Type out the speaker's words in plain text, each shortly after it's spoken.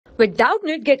With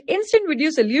Doubtnut, get instant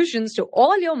video solutions to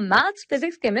all your maths,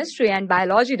 physics, chemistry, and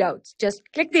biology doubts. Just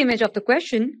click the image of the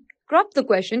question, crop the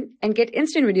question, and get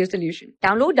instant video solution.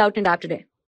 Download Doubtnut app today.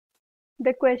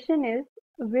 The question is,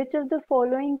 which of the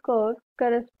following curves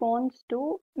corresponds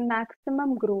to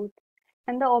maximum growth?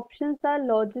 And the options are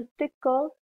logistic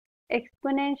curve,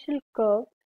 exponential curve,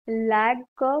 lag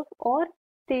curve, or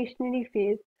stationary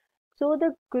phase. So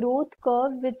the growth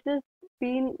curve, which is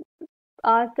being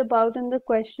asked about in the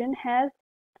question, has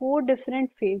 4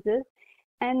 different phases,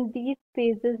 and these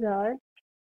phases are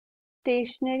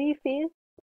stationary phase,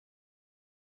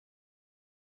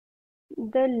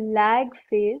 the lag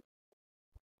phase,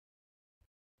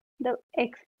 the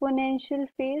exponential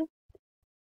phase,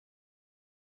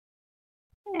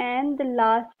 and the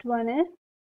last one is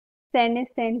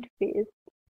senescent phase.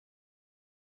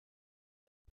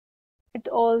 It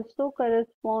also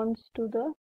corresponds to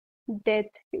the death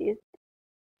phase.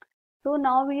 So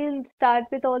now we'll start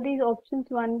with all these options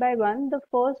one by one. The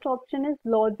first option is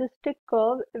logistic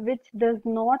curve, which does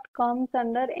not comes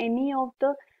under any of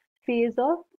the phase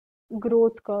of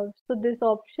growth curve. So this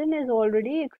option is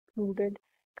already excluded.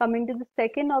 Coming to the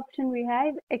second option, we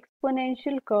have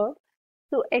exponential curve.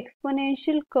 So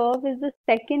exponential curve is the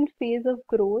second phase of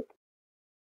growth.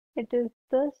 It is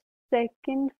the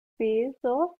second phase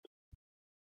of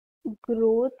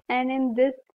growth, and in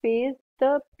this phase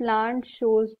the plant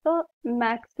shows the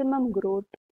maximum growth.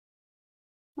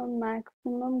 A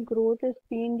maximum growth is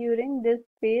seen during this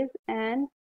phase, and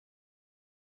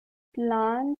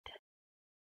plant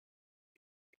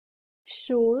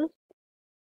shows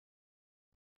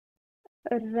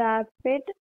a rapid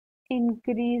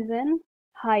increase in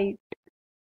height.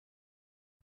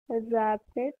 A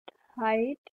rapid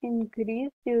height increase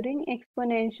during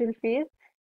exponential phase.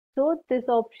 So this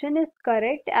option is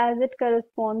correct as it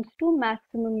corresponds to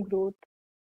maximum growth.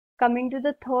 Coming to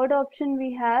the third option,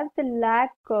 we have the lag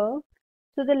curve.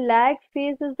 So the lag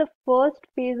phase is the first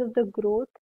phase of the growth.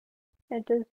 It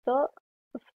is the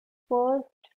first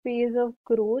phase of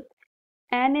growth,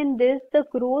 and in this the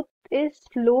growth is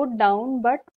slowed down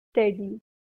but steady.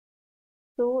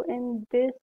 So in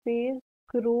this phase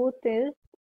growth is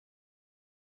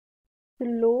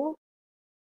slow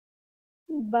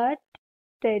but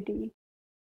steady,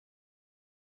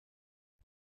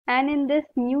 and in this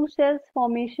new cells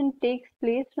formation takes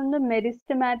place from the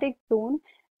meristematic zone.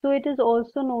 So it is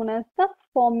also known as the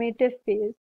formative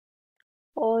phase.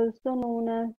 Also known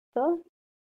as the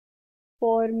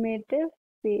formative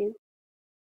phase.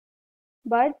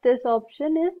 But this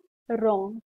option is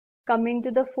wrong. Coming to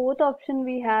the fourth option,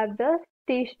 we have the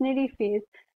stationary phase.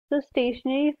 So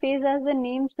stationary phase, as the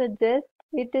name suggests,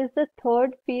 it is the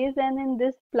third phase, and in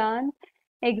this plant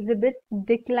exhibits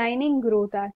declining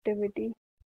growth activity.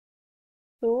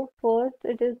 So first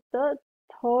it is the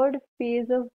third phase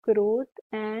of growth,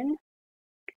 and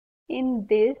in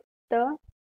this the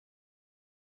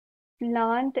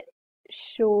plant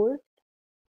shows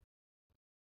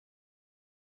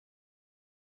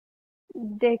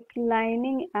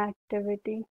declining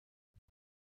activity,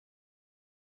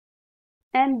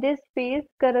 and this phase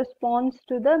corresponds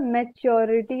to the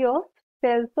maturity of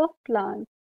cells of plants.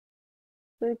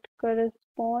 So it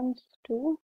corresponds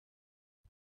to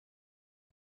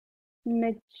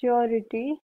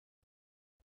maturity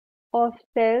of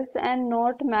cells and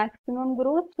not maximum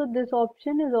growth. So this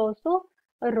option is also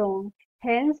wrong.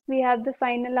 Hence we have the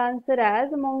final answer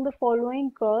as, among the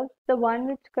following curves, the one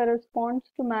which corresponds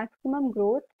to maximum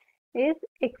growth is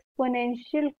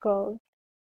exponential curve.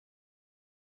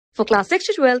 For class 6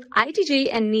 to 12, IIT JEE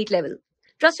and NEET level.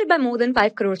 Trusted by more than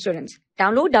 5 crore students.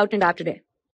 Download Doubtnut app today.